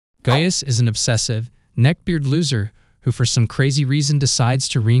Gaius is an obsessive, neckbeard loser who for some crazy reason decides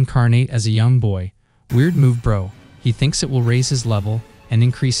to reincarnate as a young boy. Weird move, bro. He thinks it will raise his level and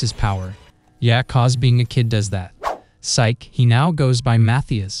increase his power. Yeah, 'cause being a kid does that. Psych, he now goes by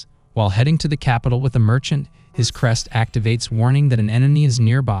Matthias. While heading to the capital with a merchant, his crest activates warning that an enemy is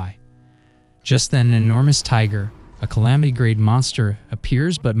nearby. Just then an enormous tiger, a calamity-grade monster,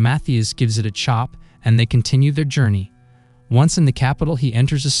 appears, but Matthias gives it a chop and they continue their journey. Once in the capital, he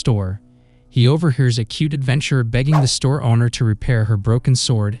enters a store. He overhears a cute adventurer begging the store owner to repair her broken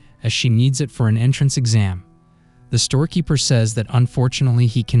sword as she needs it for an entrance exam. The storekeeper says that unfortunately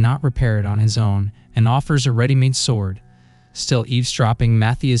he cannot repair it on his own and offers a ready-made sword. Still eavesdropping,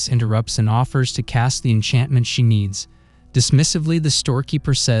 Matthias interrupts and offers to cast the enchantment she needs. Dismissively, the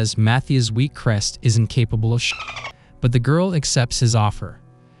storekeeper says Matthias' weak crest isn't capable of but the girl accepts his offer.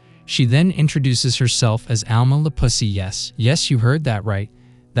 She then introduces herself as Alma La Pussy. Yes, you heard that right.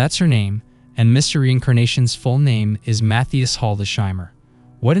 That's her name, and Mr. Reincarnation's full name is Matthias Haldesheimer.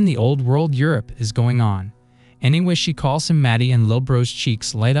 What in the old world Europe is going on? Anyway, she calls him Matty, and Lil Bro's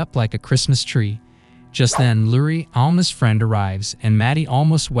cheeks light up like a Christmas tree. Just then, Luri, Alma's friend, arrives, and Matty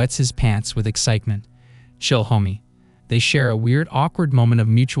almost wets his pants with excitement. Chill, homie. They share a weird, awkward moment of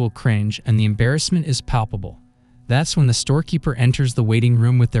mutual cringe, and the embarrassment is palpable. That's when the storekeeper enters the waiting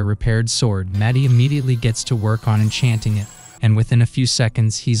room with their repaired sword. Matty immediately gets to work on enchanting it, and within a few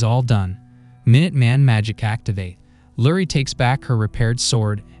seconds, he's all done. Minuteman magic activate. Luri takes back her repaired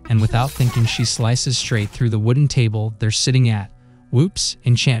sword, and without thinking, she slices straight through the wooden table they're sitting at. Whoops,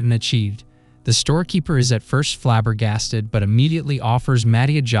 enchantment achieved. The storekeeper is at first flabbergasted, but immediately offers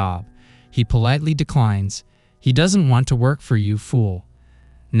Matty a job. He politely declines. He doesn't want to work for you, fool.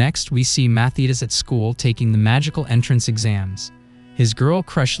 Next, we see Matthias at school taking the magical entrance exams. His girl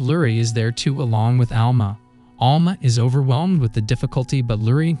crush Luri is there too, along with Alma. Alma is overwhelmed with the difficulty, but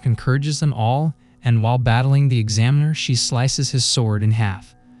Luri encourages them all, and while battling the examiner, she slices his sword in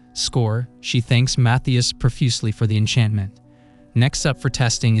half. Score, she thanks Matthias profusely for the enchantment. Next up for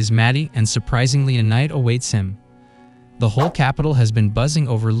testing is Matty, and surprisingly a knight awaits him. The whole capital has been buzzing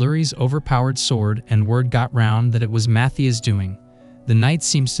over Luri's overpowered sword, and word got round that it was Matthias' doing. The knight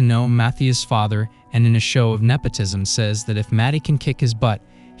seems to know Matthias' father, and in a show of nepotism says that if Matty can kick his butt,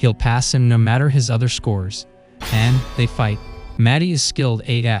 he'll pass him no matter his other scores. And they fight. Matty is skilled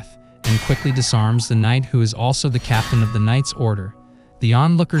AF, and quickly disarms the knight, who is also the captain of the Knight's Order. The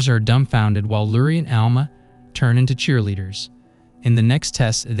onlookers are dumbfounded while Luri and Alma turn into cheerleaders. In the next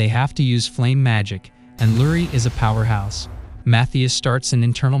test, they have to use flame magic, and Luri is a powerhouse. Matthias starts an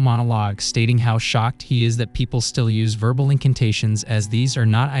internal monologue stating how shocked he is that people still use verbal incantations, as these are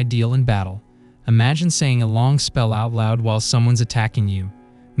not ideal in battle. Imagine saying a long spell out loud while someone's attacking you.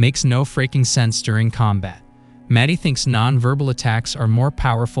 Makes no freaking sense during combat. Matty thinks non-verbal attacks are more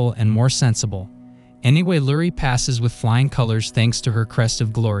powerful and more sensible. Anyway, Luri passes with flying colors thanks to her crest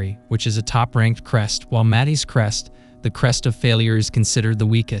of glory, which is a top-ranked crest, while Matty's crest, the crest of failure, is considered the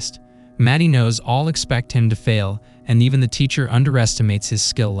weakest. Matty knows all expect him to fail, and even the teacher underestimates his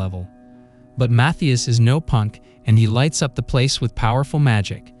skill level. But Matthias is no punk, and he lights up the place with powerful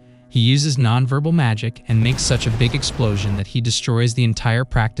magic. He uses non-verbal magic and makes such a big explosion that he destroys the entire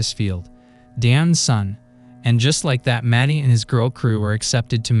practice field. Damn son. And just like that, Matty and his girl crew are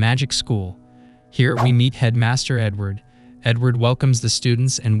accepted to magic school. Here we meet Headmaster Edward. Edward welcomes the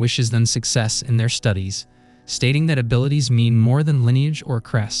students and wishes them success in their studies, stating that abilities mean more than lineage or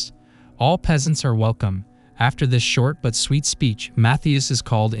crest. All peasants are welcome. After this short but sweet speech, Matthias is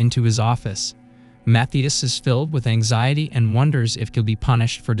called into his office. Matthias is filled with anxiety and wonders if he'll be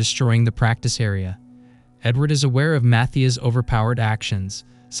punished for destroying the practice area. Edward is aware of Matthias' overpowered actions,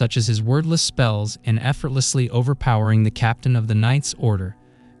 such as his wordless spells and effortlessly overpowering the captain of the Knight's Order.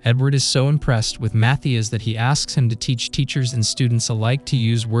 Edward is so impressed with Matthias that he asks him to teach teachers and students alike to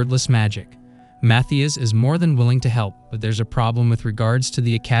use wordless magic. Matthias is more than willing to help, but there's a problem with regards to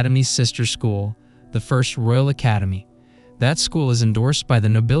the Academy's sister school, the First Royal Academy. That school is endorsed by the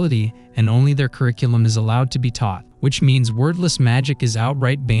nobility, and only their curriculum is allowed to be taught, which means wordless magic is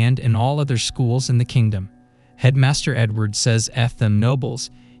outright banned in all other schools in the kingdom. Headmaster Edward says F them nobles.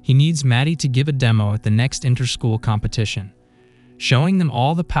 He needs Matty to give a demo at the next inter-school competition, showing them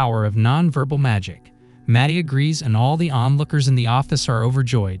all the power of non-verbal magic. Matty agrees, and all the onlookers in the office are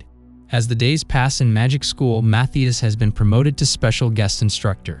overjoyed. As the days pass in magic school, Matthias has been promoted to special guest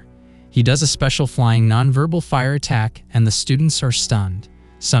instructor. He does a special flying non-verbal fire attack, and the students are stunned.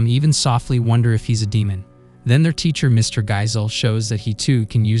 Some even softly wonder if he's a demon. Then their teacher, Mr. Gaius, shows that he too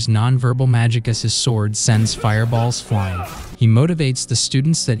can use non-verbal magic as his sword sends fireballs flying. He motivates the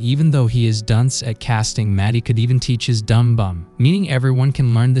students that even though he is dunce at casting, Maddie could even teach his dumb bum, meaning everyone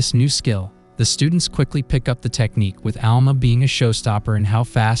can learn this new skill. The students quickly pick up the technique, with Alma being a showstopper in how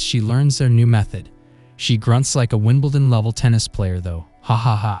fast she learns their new method. She grunts like a Wimbledon-level tennis player though, ha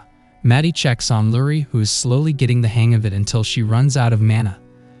ha ha. Maddie checks on Luri, who is slowly getting the hang of it until she runs out of mana.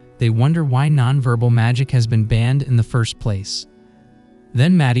 They wonder why non-verbal magic has been banned in the first place.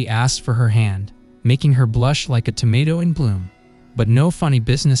 Then Maddie asks for her hand, making her blush like a tomato in bloom. But no funny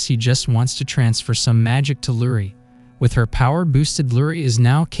business, he just wants to transfer some magic to Luri. With her power boosted, Luri is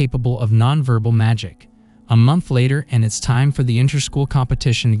now capable of non-verbal magic. A month later, and it's time for the inter-school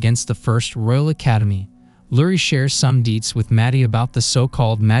competition against the First Royal Academy. Luri shares some deets with Maddie about the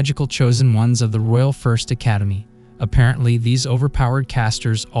so-called magical chosen ones of the Royal First Academy. Apparently, these overpowered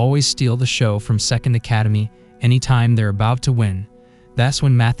casters always steal the show from Second Academy anytime they're about to win. That's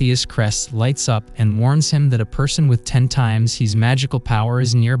when Matthias' crest lights up and warns him that a person with 10 times his magical power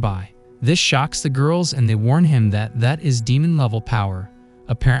is nearby. This shocks the girls and they warn him that that is demon-level power.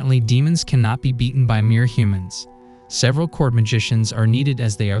 Apparently, demons cannot be beaten by mere humans. Several court magicians are needed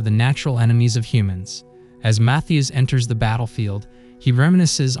as they are the natural enemies of humans. As Matthias enters the battlefield, he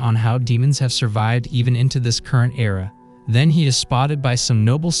reminisces on how demons have survived even into this current era. Then he is spotted by some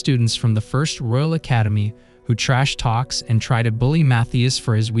noble students from the First Royal Academy who trash talks and try to bully Matthias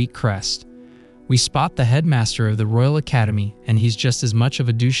for his weak crest. We spot the headmaster of the Royal Academy, and he's just as much of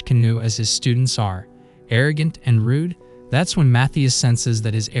a douche canoe as his students are, arrogant and rude. That's when Matthias senses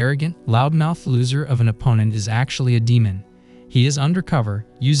that his arrogant, loudmouth loser of an opponent is actually a demon. He is undercover,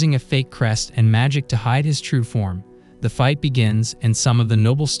 using a fake crest and magic to hide his true form. The fight begins, and some of the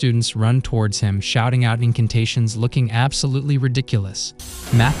noble students run towards him, shouting out incantations looking absolutely ridiculous.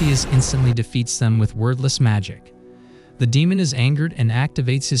 Matthias instantly defeats them with wordless magic. The demon is angered and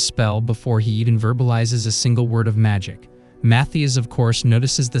activates his spell before he even verbalizes a single word of magic. Matthias, of course,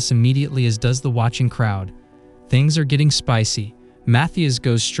 notices this immediately, as does the watching crowd. Things are getting spicy. Matthias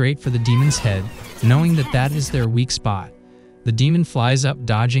goes straight for the demon's head, knowing that that is their weak spot. The demon flies up,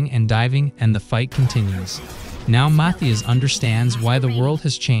 dodging and diving, and the fight continues. Now Matthias understands why the world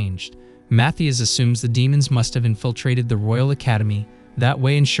has changed. Matthias assumes the demons must have infiltrated the Royal Academy, that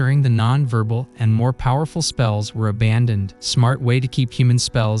way ensuring the non-verbal and more powerful spells were abandoned. Smart way to keep human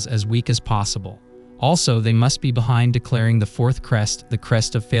spells as weak as possible. Also, they must be behind declaring the fourth crest, the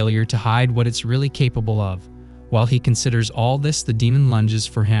crest of failure, to hide what it's really capable of. While he considers all this, the demon lunges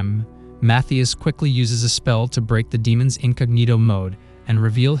for him. Matthias quickly uses a spell to break the demon's incognito mode and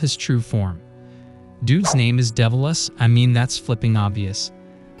reveal his true form. Dude's name is Devilus. I mean, that's flipping obvious.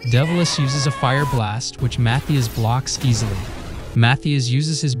 Devilus uses a fire blast, which Matthias blocks easily. Matthias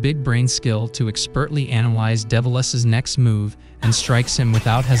uses his big brain skill to expertly analyze Devilus's next move and strikes him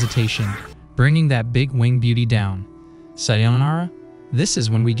without hesitation, bringing that big wing beauty down. Sayonara? This is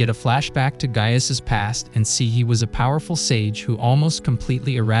when we get a flashback to Gaius's past and see he was a powerful sage who almost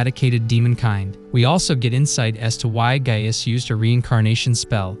completely eradicated demonkind. We also get insight as to why Gaius used a reincarnation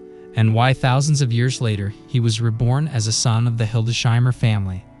spell, and why thousands of years later he was reborn as a son of the Hildesheimer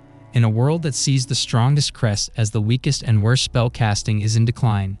family. In a world that sees the strongest crest as the weakest and worst spell casting is in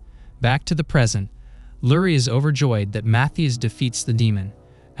decline. Back to the present, Luri is overjoyed that Matthias defeats the demon.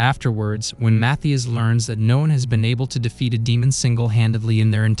 Afterwards, when Matthias learns that no one has been able to defeat a demon single-handedly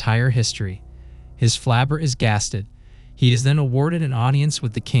in their entire history, his flabber is gasted. He is then awarded an audience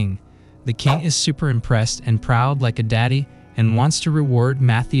with the king. The king is super impressed and proud like a daddy, and wants to reward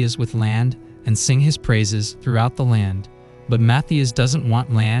Matthias with land and sing his praises throughout the land. But Matthias doesn't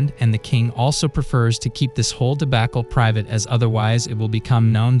want land, and the king also prefers to keep this whole debacle private, as otherwise it will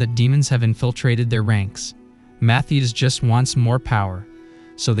become known that demons have infiltrated their ranks. Matthias just wants more power,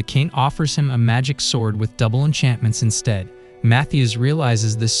 so the king offers him a magic sword with double enchantments instead. Matthias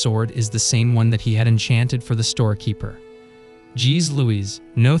realizes this sword is the same one that he had enchanted for the storekeeper. Geez Louise,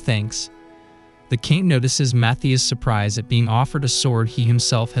 no thanks. The king notices Matthias' surprise at being offered a sword he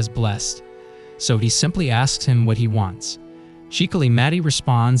himself has blessed, so he simply asks him what he wants. Cheekily, Maddie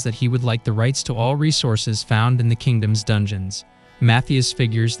responds that he would like the rights to all resources found in the kingdom's dungeons. Matthias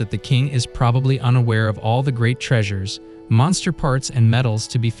figures that the king is probably unaware of all the great treasures, monster parts and metals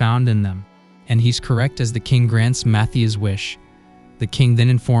to be found in them, and he's correct as the king grants Matthias' wish. The king then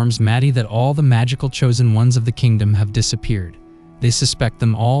informs Maddie that all the magical chosen ones of the kingdom have disappeared. They suspect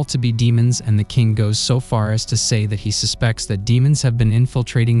them all to be demons, and the king goes so far as to say that he suspects that demons have been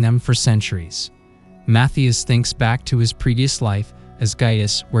infiltrating them for centuries. Matthias thinks back to his previous life as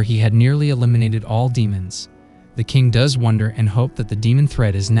Gaius, where he had nearly eliminated all demons. The king does wonder and hope that the demon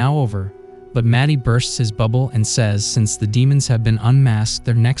threat is now over, But Maddie bursts his bubble and says since the demons have been unmasked,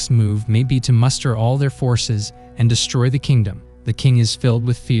 their next move may be to muster all their forces and destroy the kingdom. The king is filled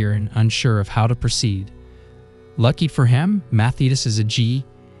with fear and unsure of how to proceed. Lucky for him, Matthias is a G.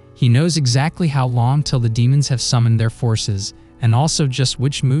 He knows exactly how long till the demons have summoned their forces, and also just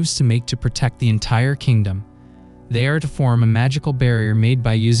which moves to make to protect the entire kingdom. They are to form a magical barrier made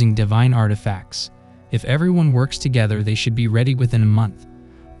by using divine artifacts. If everyone works together, they should be ready within a month.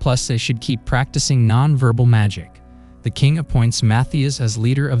 Plus, they should keep practicing non-verbal magic. The king appoints Matthias as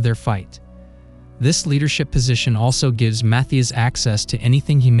leader of their fight. This leadership position also gives Matthias access to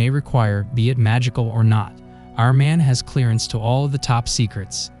anything he may require, be it magical or not. Our man has clearance to all of the top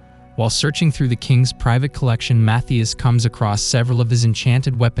secrets. While searching through the king's private collection, Matthias comes across several of his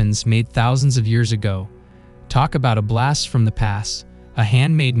enchanted weapons made thousands of years ago. Talk about a blast from the past, a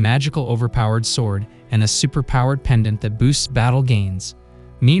handmade magical overpowered sword, and a superpowered pendant that boosts battle gains.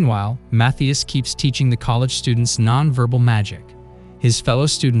 Meanwhile, Matthias keeps teaching the college students non-verbal magic. His fellow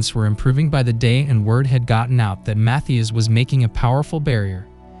students were improving by the day, and word had gotten out that Matthias was making a powerful barrier.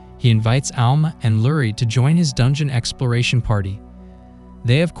 He invites Alma and Luri to join his dungeon exploration party.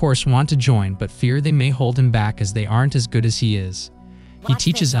 They of course want to join, but fear they may hold him back as they aren't as good as he is. He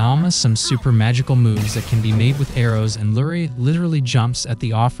teaches Alma some super magical moves that can be made with arrows, and Luri literally jumps at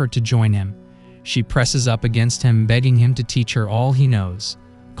the offer to join him. She presses up against him, begging him to teach her all he knows.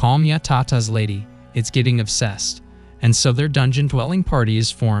 Calm ya Tata's lady, it's getting obsessed. And so their dungeon-dwelling party is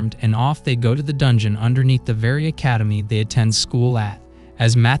formed, and off they go to the dungeon underneath the very academy they attend school at.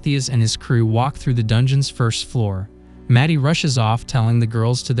 As Matthias and his crew walk through the dungeon's first floor, Maddie rushes off, telling the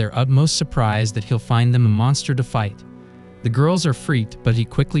girls to their utmost surprise that he'll find them a monster to fight. The girls are freaked, but he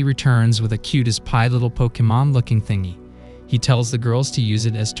quickly returns with a cute as pie little Pokemon-looking thingy. He tells the girls to use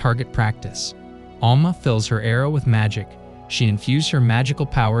it as target practice. Alma fills her arrow with magic. She infuses her magical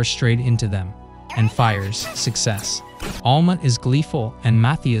power straight into them and fires. Success. Alma is gleeful, and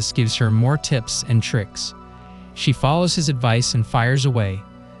Matthias gives her more tips and tricks. She follows his advice and fires away.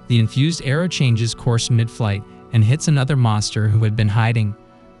 The infused arrow changes course mid-flight and hits another monster who had been hiding.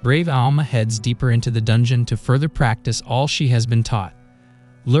 Brave Alma heads deeper into the dungeon to further practice all she has been taught.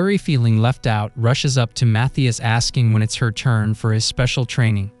 Luri, feeling left out, rushes up to Matthias asking when it's her turn for his special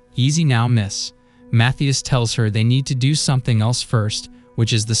training. Easy now, miss. Matthias tells her they need to do something else first,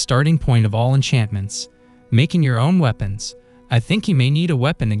 which is the starting point of all enchantments. Making your own weapons. I think he may need a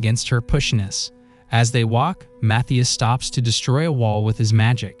weapon against her pushiness. As they walk, Matthias stops to destroy a wall with his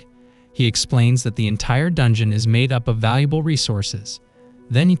magic. He explains that the entire dungeon is made up of valuable resources.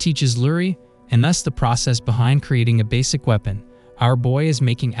 Then he teaches Luri and us the process behind creating a basic weapon. Our boy is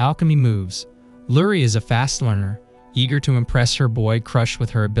making alchemy moves. Luri is a fast learner, eager to impress her boy crush with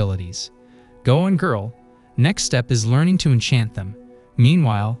her abilities. Go on, girl. Next step is learning to enchant them.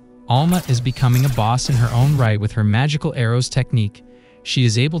 Meanwhile, Alma is becoming a boss in her own right with her magical arrows technique. She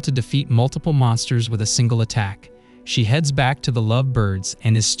is able to defeat multiple monsters with a single attack. She heads back to the lovebirds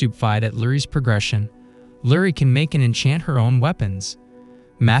and is stupefied at Luri's progression. Luri can make and enchant her own weapons.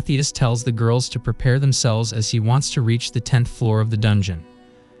 Matthias tells the girls to prepare themselves as he wants to reach the 10th floor of the dungeon.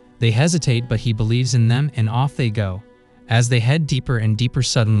 They hesitate, but he believes in them, and off they go. As they head deeper and deeper,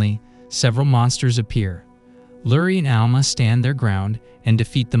 suddenly, several monsters appear. Luri and Alma stand their ground and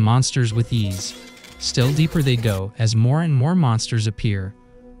defeat the monsters with ease. Still deeper they go as more and more monsters appear.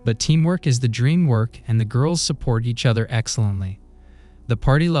 But teamwork is the dream work, and the girls support each other excellently. The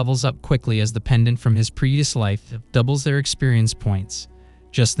party levels up quickly as the pendant from his previous life doubles their experience points.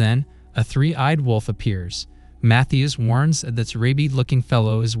 Just then, a three-eyed wolf appears. Matthias warns that this rabid-looking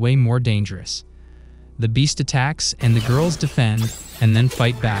fellow is way more dangerous. The beast attacks, and the girls defend and then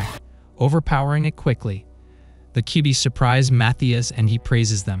fight back, overpowering it quickly. The cuties surprise Matthias and he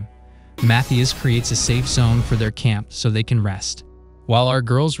praises them. Matthias creates a safe zone for their camp so they can rest. While our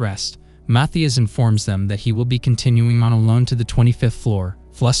girls rest, Matthias informs them that he will be continuing on alone to the 25th floor.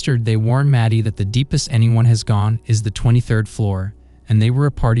 Flustered, they warn Maddie that the deepest anyone has gone is the 23rd floor, and they were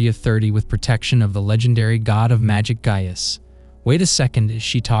a party of 30 with protection of the legendary god of magic Gaius. Wait a second, is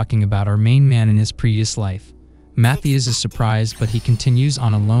she talking about our main man in his previous life? Matthias is surprised, but he continues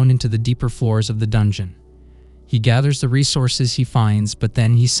on alone into the deeper floors of the dungeon. He gathers the resources he finds, but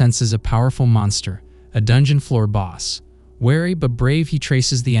then he senses a powerful monster, a dungeon floor boss. Wary but brave, he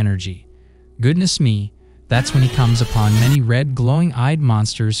traces the energy. Goodness me, that's when he comes upon many red glowing-eyed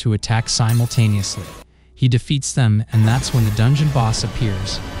monsters who attack simultaneously. He defeats them, and that's when the dungeon boss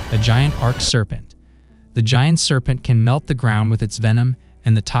appears, a giant arc serpent. The giant serpent can melt the ground with its venom,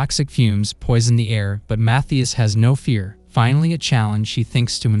 and the toxic fumes poison the air, but Matthias has no fear. Finally a challenge, he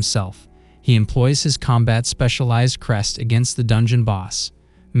thinks to himself. He employs his combat specialized crest against the dungeon boss.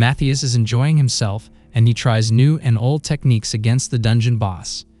 Matthias is enjoying himself, and he tries new and old techniques against the dungeon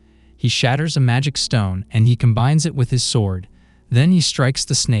boss. He shatters a magic stone and he combines it with his sword. Then he strikes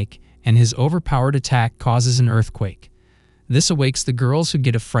the snake, and his overpowered attack causes an earthquake. This awakes the girls, who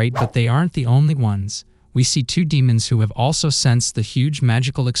get a fright, but they aren't the only ones. We see two demons who have also sensed the huge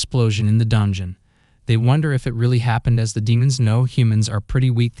magical explosion in the dungeon. They wonder if it really happened, as the demons know humans are pretty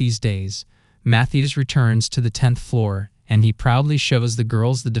weak these days. Matthias returns to the 10th floor, and he proudly shows the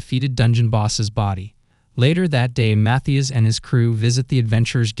girls the defeated dungeon boss's body. Later that day, Matthias and his crew visit the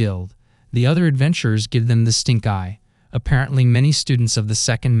Adventurers Guild. The other adventurers give them the stink eye. Apparently, many students of the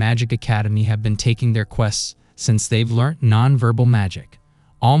Second Magic Academy have been taking their quests since they've learnt non-verbal magic.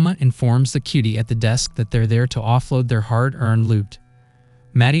 Alma informs the cutie at the desk that they're there to offload their hard-earned loot.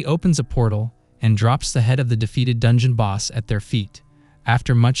 Maddie opens a portal and drops the head of the defeated dungeon boss at their feet.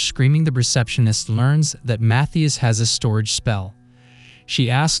 After much screaming, the receptionist learns that Matthias has a storage spell. She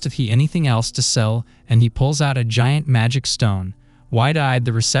asks if he has anything else to sell, and he pulls out a giant magic stone. Wide-eyed,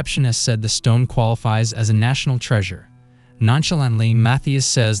 the receptionist said the stone qualifies as a national treasure. Nonchalantly, Matthias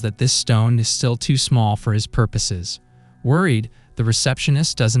says that this stone is still too small for his purposes. Worried, the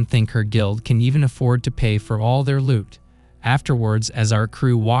receptionist doesn't think her guild can even afford to pay for all their loot. Afterwards, as our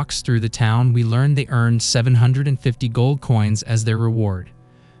crew walks through the town, we learn they earned 750 gold coins as their reward.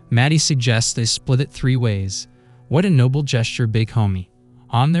 Maddie suggests they split it 3 ways. What a noble gesture, big homie.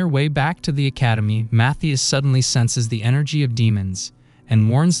 On their way back to the academy, Matthias suddenly senses the energy of demons and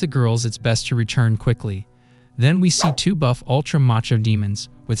warns the girls it's best to return quickly. Then we see 2 buff ultra macho demons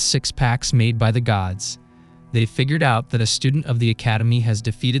with 6-packs made by the gods. They figured out that a student of the academy has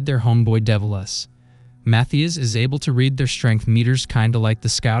defeated their homeboy Devilus. Matthias is able to read their strength meters, kinda like the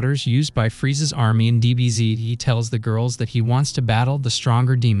scouters used by Frieza's army in DBZ. He tells the girls that he wants to battle the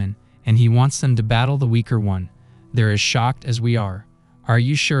stronger demon, and he wants them to battle the weaker one. They're as shocked as we are. Are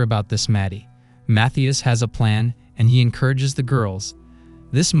you sure about this, Maddie? Matthias has a plan, and he encourages the girls.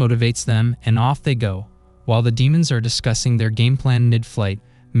 This motivates them, and off they go. While the demons are discussing their game plan mid-flight,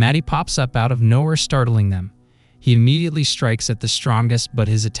 Maddie pops up out of nowhere, startling them. He immediately strikes at the strongest, but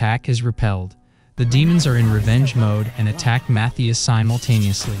his attack is repelled. The demons are in revenge mode and attack Matthias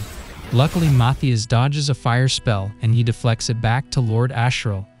simultaneously. Luckily, Matthias dodges a fire spell and he deflects it back to Lord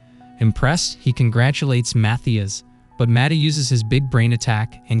Asheril. Impressed, he congratulates Matthias, but Maddie uses his big brain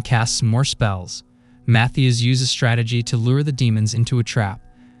attack and casts more spells. Matthias uses strategy to lure the demons into a trap.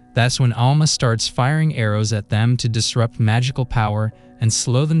 That's when Alma starts firing arrows at them to disrupt magical power and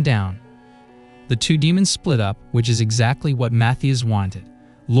slow them down. The 2 demons split up, which is exactly what Matthias wanted.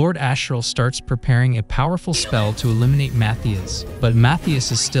 Lord Asheril starts preparing a powerful spell to eliminate Matthias, but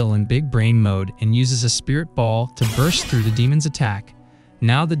Matthias is still in big brain mode and uses a spirit ball to burst through the demon's attack.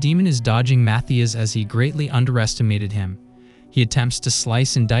 Now the demon is dodging Matthias as he greatly underestimated him. He attempts to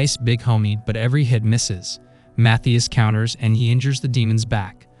slice and dice big homie, but every hit misses. Matthias counters and he injures the demon's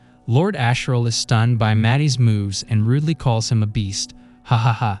back. Lord Asheril is stunned by Maddie's moves and rudely calls him a beast. Ha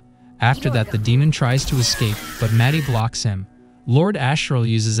ha ha. After that, the demon tries to escape, but Maddie blocks him. Lord Asheril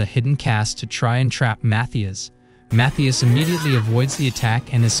uses a hidden cast to try and trap Matthias. Matthias immediately avoids the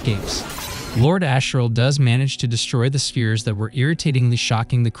attack and escapes. Lord Asheril does manage to destroy the spheres that were irritatingly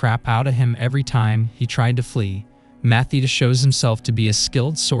shocking the crap out of him every time he tried to flee. Matthias shows himself to be a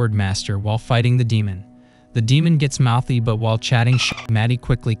skilled sword master while fighting the demon. The demon gets mouthy, but while chatting Maddie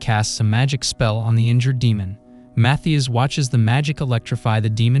quickly casts a magic spell on the injured demon. Matthias watches the magic electrify the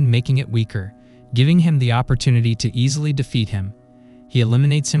demon, making it weaker, giving him the opportunity to easily defeat him. He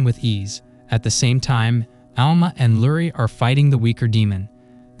eliminates him with ease. At the same time, Alma and Lurie are fighting the weaker demon.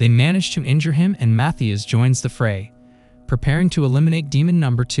 They manage to injure him and Matthias joins the fray. Preparing to eliminate demon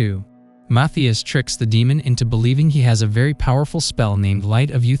number 2. Matthias tricks the demon into believing he has a very powerful spell named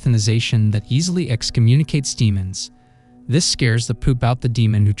Light of Euthanization that easily excommunicates demons. This scares the poop out the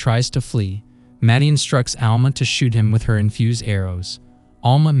demon, who tries to flee. Maddie instructs Alma to shoot him with her infused arrows.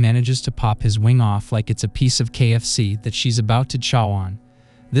 Alma manages to pop his wing off like it's a piece of KFC that she's about to chow on.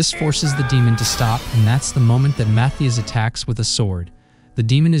 This forces the demon to stop, and that's the moment that Matthias attacks with a sword. The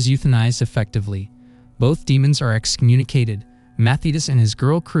demon is euthanized effectively. Both demons are excommunicated. Matthias and his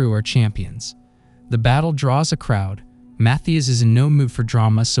girl crew are champions. The battle draws a crowd. Matthias is in no mood for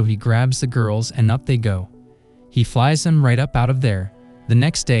drama, so he grabs the girls and up they go. He flies them right up out of there. The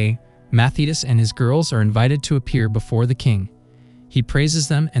next day, Matthias and his girls are invited to appear before the king. He praises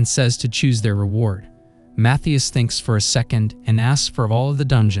them and says to choose their reward. Matthias thinks for a second and asks for all of the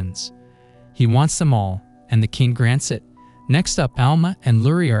dungeons. He wants them all, and the king grants it. Next up, Alma and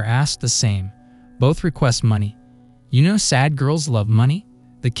Lurie are asked the same. Both request money. You know, sad girls love money?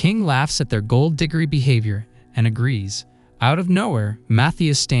 The king laughs at their gold diggery behavior and agrees. Out of nowhere,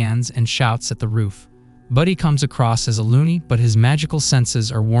 Matthias stands and shouts at the roof. Buddy comes across as a loony, but his magical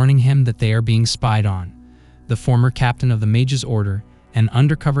senses are warning him that they are being spied on. The former captain of the Mage's Order, an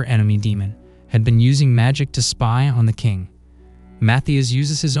undercover enemy demon, had been using magic to spy on the king. Matthias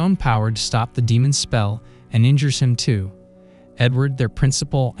uses his own power to stop the demon's spell and injures him too. Edward, their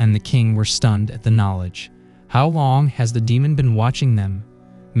principal, and the king were stunned at the knowledge. How long has the demon been watching them?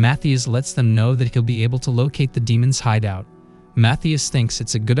 Matthias lets them know that he'll be able to locate the demon's hideout. Matthias thinks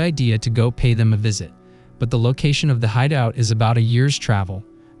it's a good idea to go pay them a visit, but the location of the hideout is about a year's travel.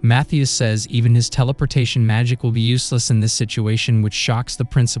 Matthias says even his teleportation magic will be useless in this situation, which shocks the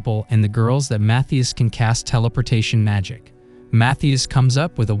principal and the girls that Matthias can cast teleportation magic. Matthias comes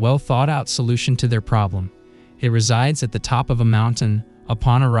up with a well-thought-out solution to their problem. It resides at the top of a mountain.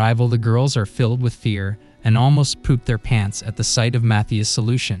 Upon arrival, the girls are filled with fear and almost poop their pants at the sight of Matthias'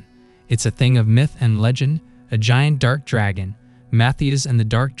 solution. It's a thing of myth and legend, a giant dark dragon. Matthias and the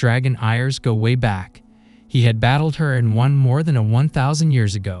dark dragon Ayers go way back. He had battled her and won more than 1,000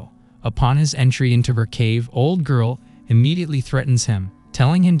 years ago. Upon his entry into her cave, old girl immediately threatens him,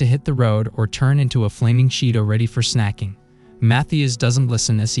 telling him to hit the road or turn into a flaming Cheeto ready for snacking. Matthias doesn't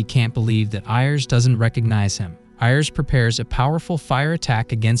listen as he can't believe that Ayers doesn't recognize him. Ayers prepares a powerful fire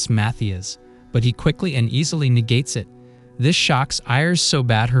attack against Matthias, but he quickly and easily negates it. This shocks Ayers so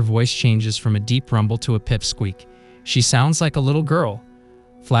bad her voice changes from a deep rumble to a pipsqueak. She sounds like a little girl.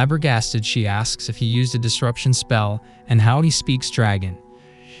 Flabbergasted, she asks if he used a disruption spell and how he speaks dragon.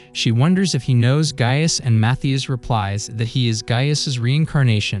 She wonders if he knows Gaius, and Matthias replies that he is Gaius's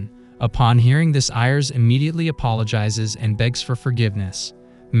reincarnation. Upon hearing this, Ayers immediately apologizes and begs for forgiveness.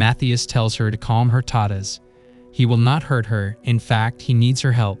 Matthias tells her to calm her tatas. He will not hurt her, in fact, he needs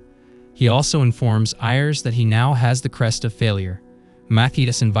her help. He also informs Ayers that he now has the crest of failure.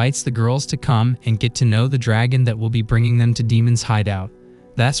 Matthias invites the girls to come and get to know the dragon that will be bringing them to Demon's hideout.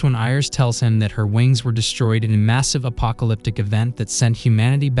 That's when Ayers tells him that her wings were destroyed in a massive apocalyptic event that sent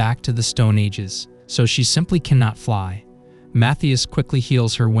humanity back to the Stone Ages, so she simply cannot fly. Matthias quickly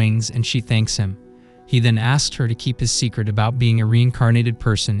heals her wings and she thanks him. He then asked her to keep his secret about being a reincarnated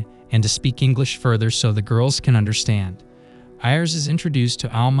person and to speak English further so the girls can understand. Ayers is introduced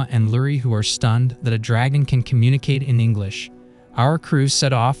to Alma and Lurie, who are stunned that a dragon can communicate in English. Our crew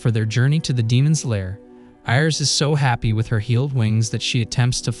set off for their journey to the demon's lair. Ayers is so happy with her healed wings that she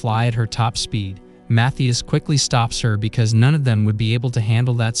attempts to fly at her top speed. Matthias quickly stops her because none of them would be able to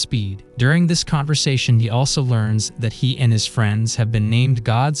handle that speed. During this conversation, he also learns that he and his friends have been named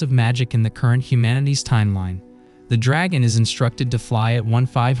gods of magic in the current humanity's timeline. The dragon is instructed to fly at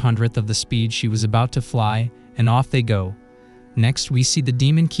 1/500th of the speed she was about to fly, and off they go. Next, we see the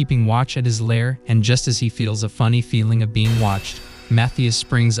demon keeping watch at his lair, and just as he feels a funny feeling of being watched, Matthias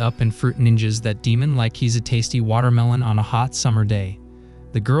springs up and fruit ninjas that demon like he's a tasty watermelon on a hot summer day.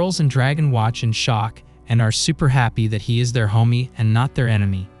 The girls and dragon watch in shock and are super happy that he is their homie and not their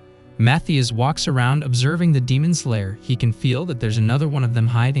enemy. Matthias walks around observing the demon's lair. He can feel that there's another one of them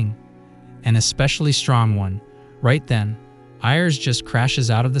hiding, an especially strong one. Right then, Ayers just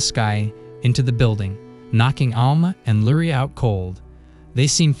crashes out of the sky into the building, knocking Alma and Lurie out cold. They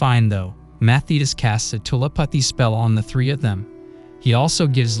seem fine though. Matthias casts a telepathy spell on the three of them. He also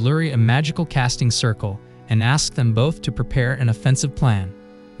gives Lurie a magical casting circle and asks them both to prepare an offensive plan.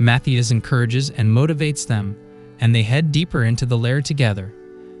 Matthias encourages and motivates them, and they head deeper into the lair together.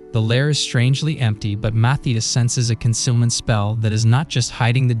 The lair is strangely empty, but Matthias senses a concealment spell that is not just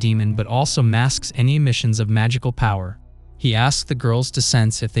hiding the demon but also masks any emissions of magical power. He asks the girls to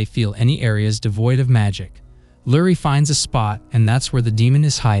sense if they feel any areas devoid of magic. Lurie finds a spot, and that's where the demon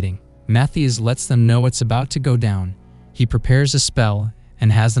is hiding. Matthias lets them know it's about to go down. He prepares a spell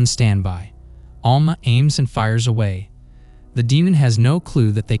and has them stand by. Alma aims and fires away. The demon has no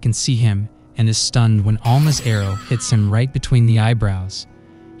clue that they can see him and is stunned when Alma's arrow hits him right between the eyebrows.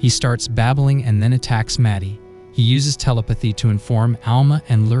 He starts babbling and then attacks Maddie. He uses telepathy to inform Alma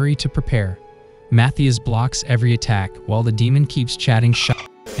and Lurie to prepare. Matthias blocks every attack while the demon keeps chatting shit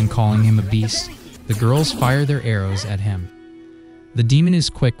and calling him a beast. The girls fire their arrows at him. The demon is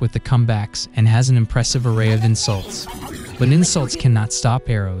quick with the comebacks and has an impressive array of insults. But insults cannot stop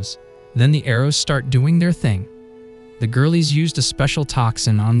arrows. Then the arrows start doing their thing. The girlies used a special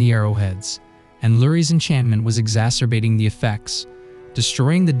toxin on the arrowheads, and Lurie's enchantment was exacerbating the effects,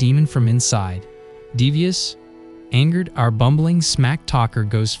 destroying the demon from inside. Devious, angered, our bumbling smack talker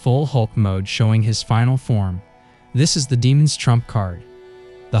goes full Hulk mode, showing his final form. This is the demon's trump card.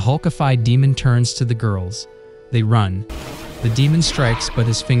 The Hulkified demon turns to the girls. They run. The demon strikes, but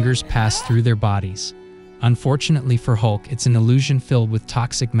his fingers pass through their bodies. Unfortunately for Hulk, it's an illusion filled with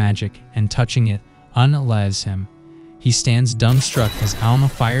toxic magic, and touching it unalives him. He stands dumbstruck as Alma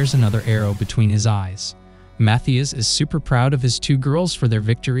fires another arrow between his eyes. Matthias is super proud of his two girls for their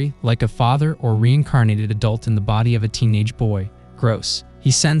victory, like a father or reincarnated adult in the body of a teenage boy. Gross. He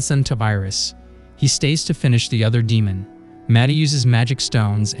sends them to Iris. He stays to finish the other demon. Maddie uses magic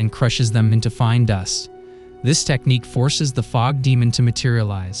stones and crushes them into fine dust. This technique forces the fog demon to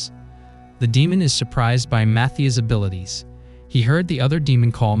materialize. The demon is surprised by Matthias' abilities. He heard the other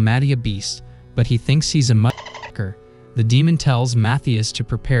demon call Maddie a beast, but he thinks he's a motherfucker. The demon tells Matthias to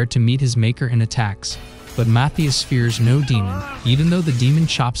prepare to meet his maker and attacks, but Matthias fears no demon. Even though the demon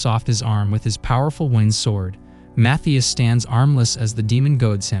chops off his arm with his powerful wind sword, Matthias stands armless as the demon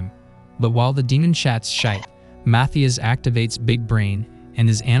goads him. But while the demon chats shite, Matthias activates Big Brain and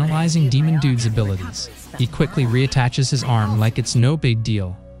is analyzing Demon Dude's abilities. He quickly reattaches his arm like it's no big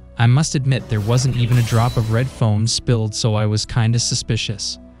deal. I must admit there wasn't even a drop of red foam spilled, so I was kinda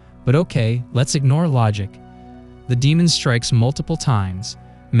suspicious. But okay, let's ignore logic. The demon strikes multiple times.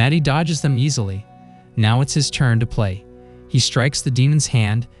 Maddie dodges them easily. Now it's his turn to play. He strikes the demon's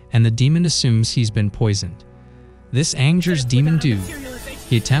hand, and the demon assumes he's been poisoned. This angers Demon Dude.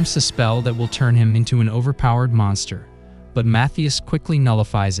 He attempts a spell that will turn him into an overpowered monster, but Matthias quickly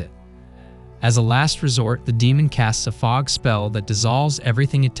nullifies it. As a last resort, the demon casts a fog spell that dissolves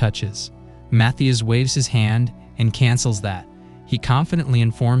everything it touches. Matthias waves his hand and cancels that. He confidently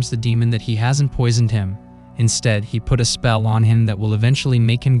informs the demon that he hasn't poisoned him. Instead, he put a spell on him that will eventually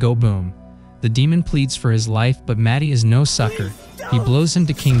make him go boom. The demon pleads for his life, but Maddie is no sucker. He blows him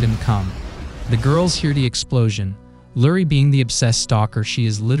to Kingdom Come. The girls hear the explosion. Lurie, being the obsessed stalker she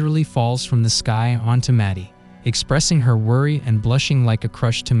is, literally falls from the sky onto Maddie, expressing her worry and blushing like a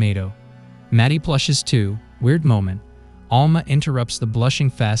crushed tomato. Maddie blushes too. Weird moment. Alma interrupts the blushing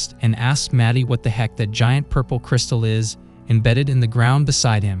fest and asks Maddie what the heck that giant purple crystal is embedded in the ground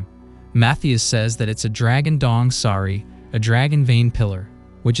beside him. Matthias says that it's a dragon a dragon vein pillar,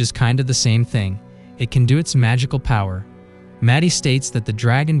 which is kinda the same thing. It can do its magical power. Maddie states that the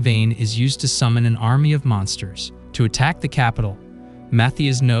dragon vein is used to summon an army of monsters to attack the capital.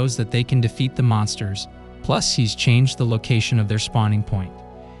 Matthias knows that they can defeat the monsters, plus he's changed the location of their spawning point,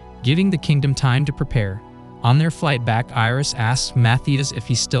 giving the kingdom time to prepare. On their flight back, Iris asks Matthias if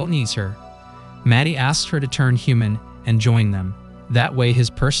he still needs her. Maddie asks her to turn human and join them. That way his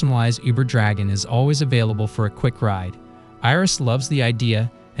personalized Uber Dragon is always available for a quick ride. Iris loves the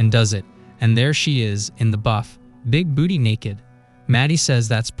idea and does it, and there she is, in the buff, big booty naked. Maddie says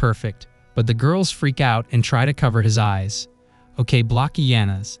that's perfect, but the girls freak out and try to cover his eyes. Okay, blocky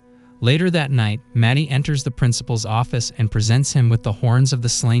Yanas. Later that night, Maddie enters the principal's office and presents him with the horns of the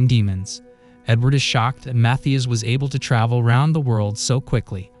slain demons. Edward is shocked that Matthias was able to travel around the world so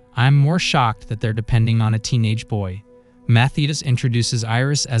quickly. I'm more shocked that they're depending on a teenage boy. Matthias introduces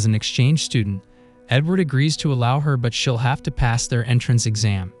Iris as an exchange student. Edward agrees to allow her, but she'll have to pass their entrance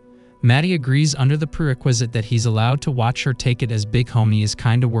exam. Maddie agrees under the prerequisite that he's allowed to watch her take it, as Big Homie is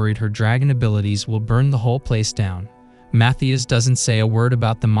kinda worried her dragon abilities will burn the whole place down. Matthias doesn't say a word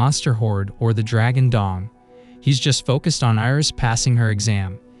about the monster horde or the dragon dong. He's just focused on Iris passing her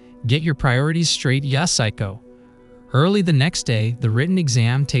exam. Get your priorities straight, yeah, psycho. Early the next day, the written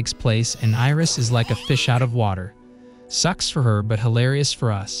exam takes place and Iris is like a fish out of water. Sucks for her, but hilarious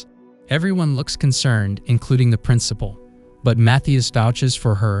for us. Everyone looks concerned, including the principal, but Matthias vouches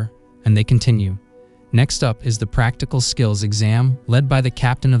for her, and they continue. Next up is the practical skills exam, led by the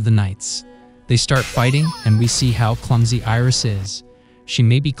captain of the knights. They start fighting, and we see how clumsy Iris is. She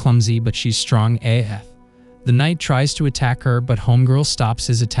may be clumsy, but she's strong AF. The knight tries to attack her, but Homegirl stops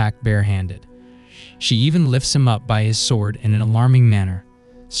his attack barehanded. She even lifts him up by his sword in an alarming manner.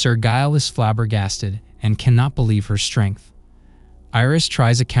 Sir Gaius is flabbergasted and cannot believe her strength. Iris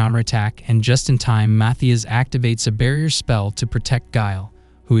tries a counterattack, and just in time, Matthias activates a barrier spell to protect Gaius,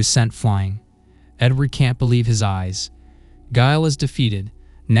 who is sent flying. Edward can't believe his eyes. Gaius is defeated.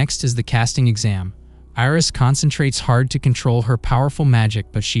 Next is the casting exam. Iris concentrates hard to control her powerful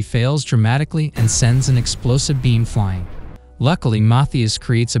magic, but she fails dramatically and sends an explosive beam flying. Luckily, Matthias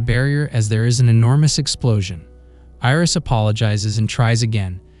creates a barrier as there is an enormous explosion. Iris apologizes and tries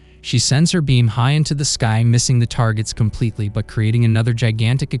again. She sends her beam high into the sky, missing the targets completely but creating another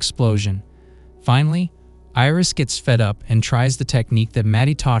gigantic explosion. Finally, Iris gets fed up and tries the technique that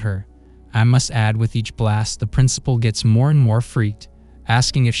Maddie taught her. I must add, with each blast, the principal gets more and more freaked,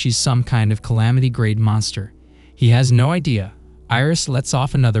 asking if she's some kind of calamity-grade monster. He has no idea. Iris lets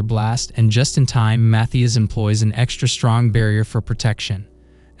off another blast, and just in time, Matthias employs an extra strong barrier for protection.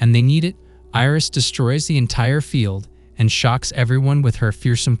 And they need it. Iris destroys the entire field and shocks everyone with her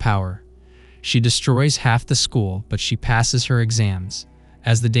fearsome power. She destroys half the school, but she passes her exams.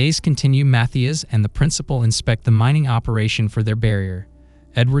 As the days continue, Matthias and the principal inspect the mining operation for their barrier.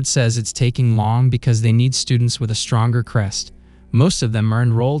 Edward says it's taking long because they need students with a stronger crest. Most of them are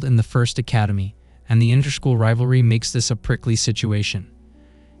enrolled in the first academy, and the interschool rivalry makes this a prickly situation.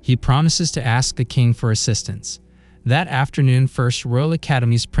 He promises to ask the king for assistance. That afternoon, First Royal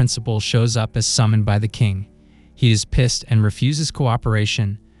Academy's principal shows up as summoned by the king. He is pissed and refuses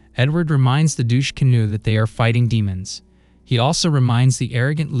cooperation. Edward reminds the douche canoe that they are fighting demons. He also reminds the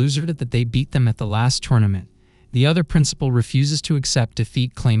arrogant loser that they beat them at the last tournament. The other principal refuses to accept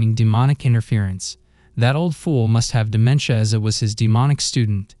defeat, claiming demonic interference. That old fool must have dementia, as it was his demonic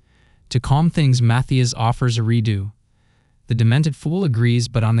student. To calm things, Matthias offers a redo. The demented fool agrees,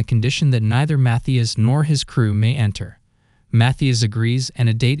 but on the condition that neither Matthias nor his crew may enter. Matthias agrees, and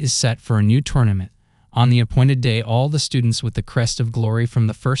a date is set for a new tournament. On the appointed day, all the students with the crest of glory from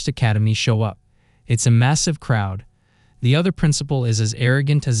the first academy show up. It's a massive crowd. The other principal is as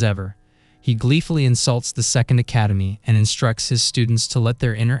arrogant as ever. He gleefully insults the second academy and instructs his students to let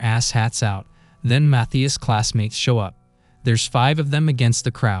their inner ass hats out. Then Matthias' classmates show up. There's 5 of them against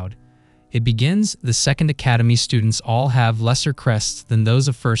the crowd. It begins. The second academy students all have lesser crests than those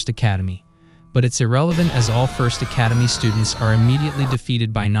of first academy. But it's irrelevant, as all first academy students are immediately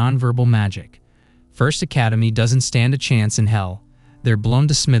defeated by nonverbal magic. First academy doesn't stand a chance in hell. They're blown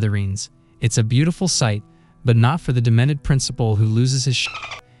to smithereens. It's a beautiful sight, but not for the demented principal, who loses his shit.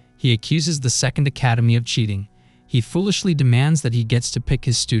 He accuses the second academy of cheating. He foolishly demands that he gets to pick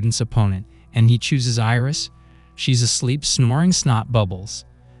his student's opponent, and he chooses Iris. She's asleep, snoring snot bubbles.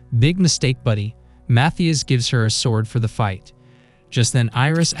 Big mistake, buddy. Matthias gives her a sword for the fight. Just then,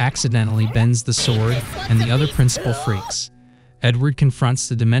 Iris accidentally bends the sword, and the other principal freaks. Edward confronts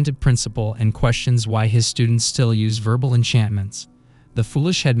the demented principal and questions why his students still use verbal enchantments. The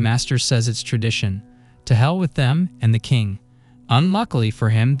foolish headmaster says it's tradition. To hell with them and the king. Unluckily for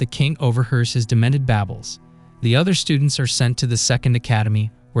him, the king overhears his demented babbles. The other students are sent to the second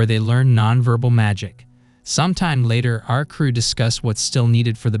academy, where they learn nonverbal magic. Sometime later, our crew discuss what's still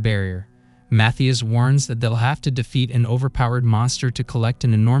needed for the barrier. Matthias warns that they'll have to defeat an overpowered monster to collect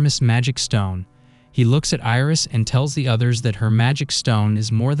an enormous magic stone. He looks at Iris and tells the others that her magic stone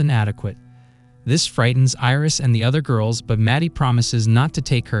is more than adequate. This frightens Iris and the other girls, but Maddie promises not to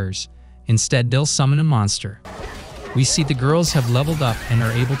take hers. Instead, they'll summon a monster. We see the girls have leveled up and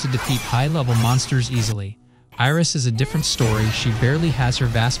are able to defeat high-level monsters easily. Iris is a different story. She barely has her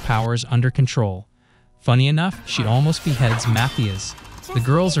vast powers under control. Funny enough, she almost beheads Matthias. The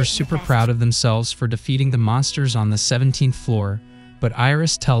girls are super proud of themselves for defeating the monsters on the 17th floor, but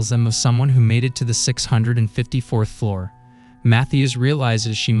Iris tells them of someone who made it to the 654th floor. Matthias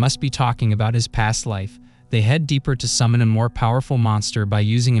realizes she must be talking about his past life. They head deeper to summon a more powerful monster by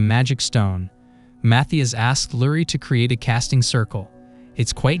using a magic stone. Matthias asks Lurie to create a casting circle.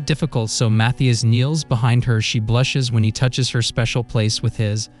 It's quite difficult, so Matthias kneels behind her. She blushes when he touches her special place with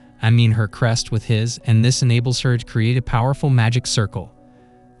his, her crest with his, and this enables her to create a powerful magic circle.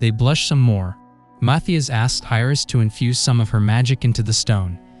 They blush some more. Matthias asks Iris to infuse some of her magic into the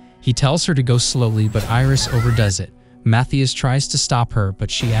stone. He tells her to go slowly, but Iris overdoes it. Matthias tries to stop her, but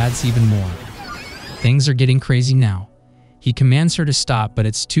she adds even more. Things are getting crazy now. He commands her to stop, but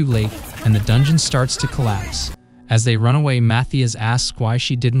it's too late, and the dungeon starts to collapse. As they run away, Matthias asks why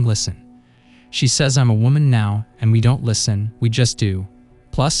she didn't listen. She says, "I'm a woman now, and we don't listen, we just do.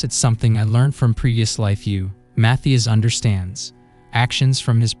 Plus, it's something I learned from previous life." Matthias understands. Actions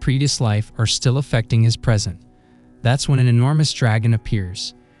from his previous life are still affecting his present. That's when an enormous dragon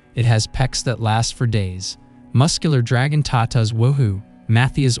appears. It has pecs that last for days. Muscular dragon tatas woohoo.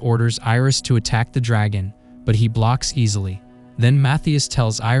 Matthias orders Iris to attack the dragon, but he blocks easily. Then Matthias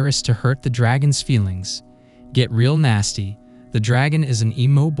tells Iris to hurt the dragon's feelings. Get real nasty. The dragon is an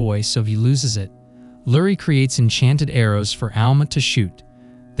emo boy, so he loses it. Lurie creates enchanted arrows for Alma to shoot.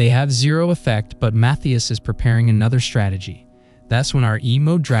 They have zero effect, but Matthias is preparing another strategy. That's when our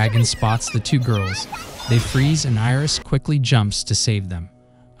emo dragon spots the 2 girls. They freeze and Iris quickly jumps to save them.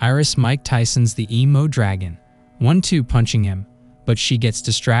 Iris Mike Tyson's the emo dragon. 1-2 punching him, but she gets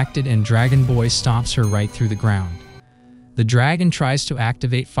distracted and Dragon Boy stomps her right through the ground. The dragon tries to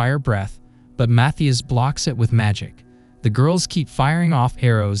activate fire breath, but Matthias blocks it with magic. The girls keep firing off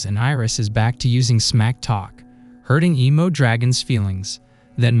arrows and Iris is back to using smack talk, hurting emo dragon's feelings.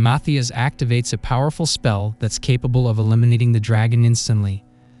 Then Matthias activates a powerful spell that's capable of eliminating the dragon instantly.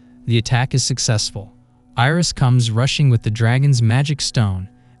 The attack is successful. Iris comes rushing with the dragon's magic stone,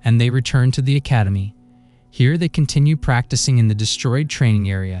 and they return to the academy. Here they continue practicing in the destroyed training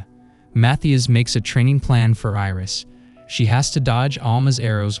area. Matthias makes a training plan for Iris. She has to dodge Alma's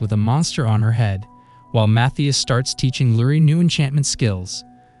arrows with a monster on her head. while Matthias starts teaching Luri new enchantment skills.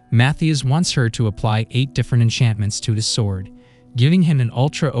 Matthias wants her to apply 8 different enchantments to his sword, giving him an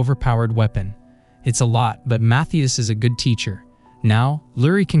ultra-overpowered weapon. It's a lot, but Matthias is a good teacher. Now,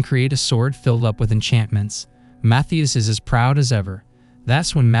 Luri can create a sword filled up with enchantments. Matthias is as proud as ever.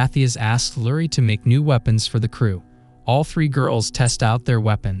 That's when Matthias asks Luri to make new weapons for the crew. All 3 girls test out their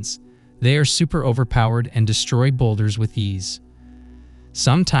weapons. They are super overpowered and destroy boulders with ease.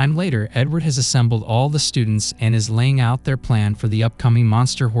 Some time later, Edward has assembled all the students and is laying out their plan for the upcoming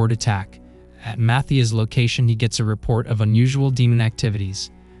monster horde attack. At Matthias' location, he gets a report of unusual demon activities.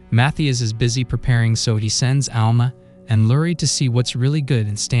 Matthias is busy preparing, so he sends Alma and Luri to see what's really good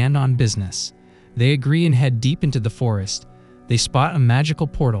and stand on business. They agree and head deep into the forest. They spot a magical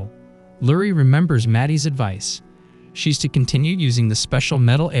portal. Luri remembers Maddie's advice. She's to continue using the special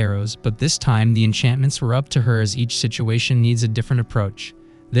metal arrows, but this time the enchantments were up to her as each situation needs a different approach.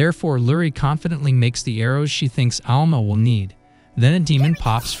 Therefore, Luri confidently makes the arrows she thinks Alma will need. Then a demon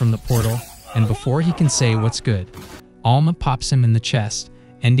pops from the portal, and before he can say what's good, Alma pops him in the chest,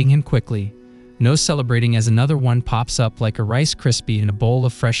 ending him quickly. No celebrating as another one pops up like a Rice Krispie in a bowl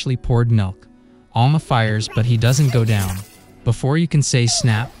of freshly poured milk. Alma fires, but he doesn't go down. Before you can say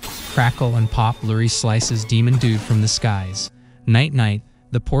snap, crackle, and pop, Luri slices Demon Dude from the skies. Night-night,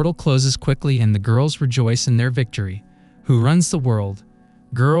 the portal closes quickly and the girls rejoice in their victory. Who runs the world?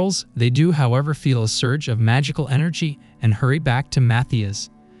 Girls, they do, however, feel a surge of magical energy and hurry back to Matthias.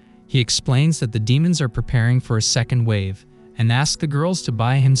 He explains that the demons are preparing for a second wave and asks the girls to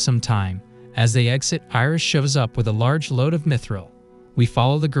buy him some time. As they exit, Iris shows up with a large load of mithril. We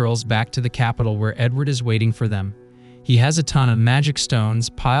follow the girls back to the capital where Edward is waiting for them. He has a ton of magic stones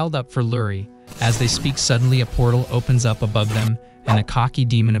piled up for Luri. As they speak, suddenly a portal opens up above them and a cocky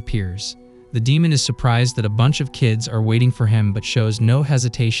demon appears. The demon is surprised that a bunch of kids are waiting for him but shows no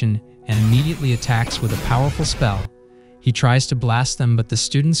hesitation and immediately attacks with a powerful spell. He tries to blast them, but the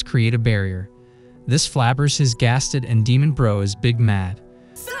students create a barrier. This flabbers his gasted and demon bro is big mad.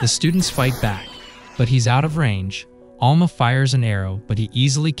 The students fight back, but he's out of range. Alma fires an arrow, but he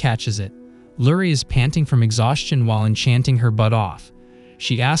easily catches it. Luri is panting from exhaustion while enchanting her butt off.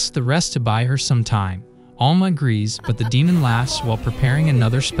 She asks the rest to buy her some time. Alma agrees, but the demon laughs while preparing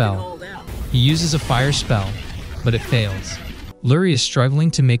another spell. He uses a fire spell, but it fails. Luri is struggling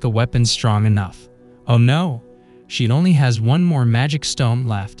to make a weapon strong enough. Oh no! She only has one more magic stone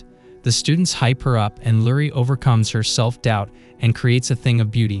left. The students hype her up and Luri overcomes her self-doubt and creates a thing of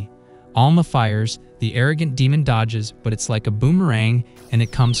beauty. Alma fires, the arrogant demon dodges, but it's like a boomerang and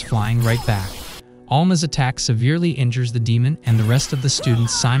it comes flying right back. Alma's attack severely injures the demon and the rest of the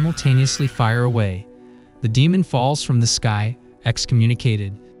students simultaneously fire away. The demon falls from the sky,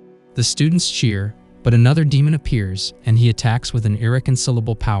 excommunicated. The students cheer, but another demon appears and he attacks with an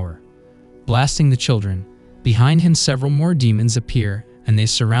irreconcilable power, blasting the children. Behind him, several more demons appear and they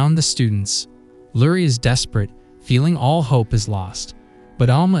surround the students. Luri is desperate, feeling all hope is lost. But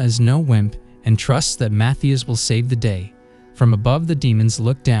Alma is no wimp and trusts that Matthias will save the day. From above, the demons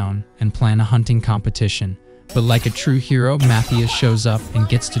look down and plan a hunting competition. But like a true hero, Matthias shows up and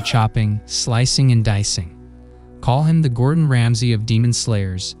gets to chopping, slicing, and dicing. Call him the Gordon Ramsay of demon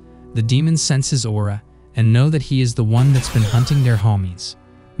slayers. The demons sense his aura and know that he is the one that's been hunting their homies.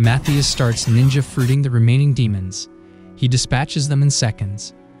 Matthias starts ninja fruiting the remaining demons. He dispatches them in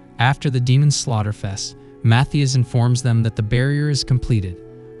seconds. After the demon slaughterfest, Matthias informs them that the barrier is completed.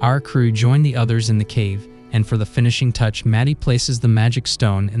 Our crew join the others in the cave, and for the finishing touch, Maddie places the magic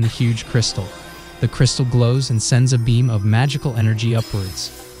stone in the huge crystal. The crystal glows and sends a beam of magical energy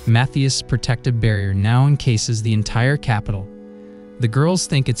upwards. Matthias' protective barrier now encases the entire capital. The girls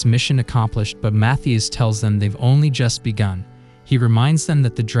think it's mission accomplished, but Matthias tells them they've only just begun. He reminds them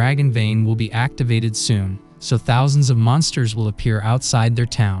that the dragon vein will be activated soon, so thousands of monsters will appear outside their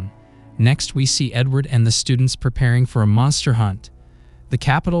town. Next, we see Edward and the students preparing for a monster hunt. The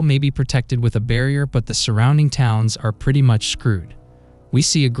capital may be protected with a barrier, but the surrounding towns are pretty much screwed. We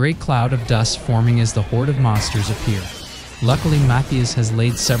see a great cloud of dust forming as the horde of monsters appear. Luckily, Matthias has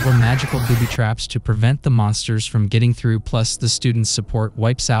laid several magical booby traps to prevent the monsters from getting through, plus the students' support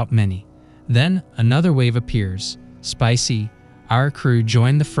wipes out many. Then, another wave appears. Spicy, our crew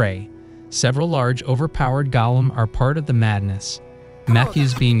join the fray. Several large, overpowered golem are part of the madness.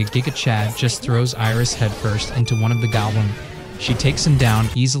 Matthias, being a Giga Chad, just throws Iris headfirst into one of the golem. She takes him down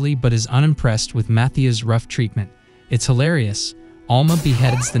easily but is unimpressed with Matthias' rough treatment. It's hilarious. Alma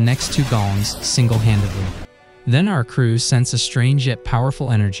beheads the next 2 golems single-handedly. Then our crew sense a strange yet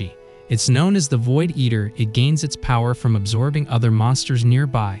powerful energy. It's known as the Void Eater. It gains its power from absorbing other monsters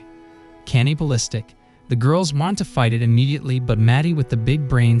nearby. Cannibalistic. The girls want to fight it immediately, but Maddie with the big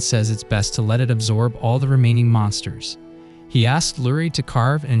brain says it's best to let it absorb all the remaining monsters. He asks Lurie to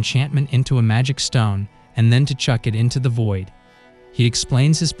carve an enchantment into a magic stone and then to chuck it into the void. He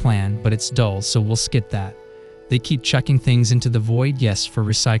explains his plan, but it's dull, so we'll skip that. They keep chucking things into the void, yes, for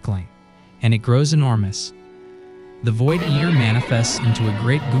recycling. And it grows enormous. The Void Eater manifests into a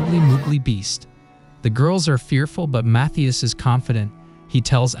great googly-moogly beast. The girls are fearful, but Matthias is confident. He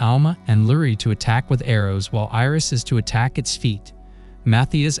tells Alma and Lurie to attack with arrows while Iris is to attack its feet.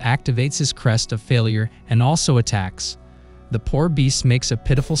 Matthias activates his crest of failure and also attacks. The poor beast makes a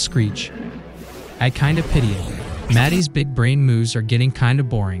pitiful screech. I kinda pity it. Maddie's big brain moves are getting kinda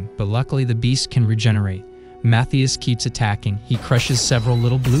boring, but luckily the beast can regenerate. Matthias keeps attacking. He crushes several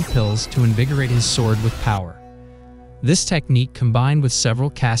little blue pills to invigorate his sword with power. This technique, combined with several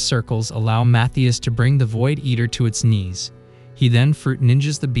cast circles, allow Matthias to bring the Void Eater to its knees. He then fruit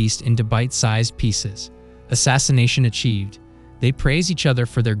ninjas the beast into bite-sized pieces. Assassination achieved. They praise each other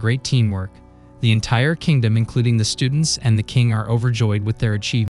for their great teamwork. The entire kingdom, including the students and the king, are overjoyed with their achievement.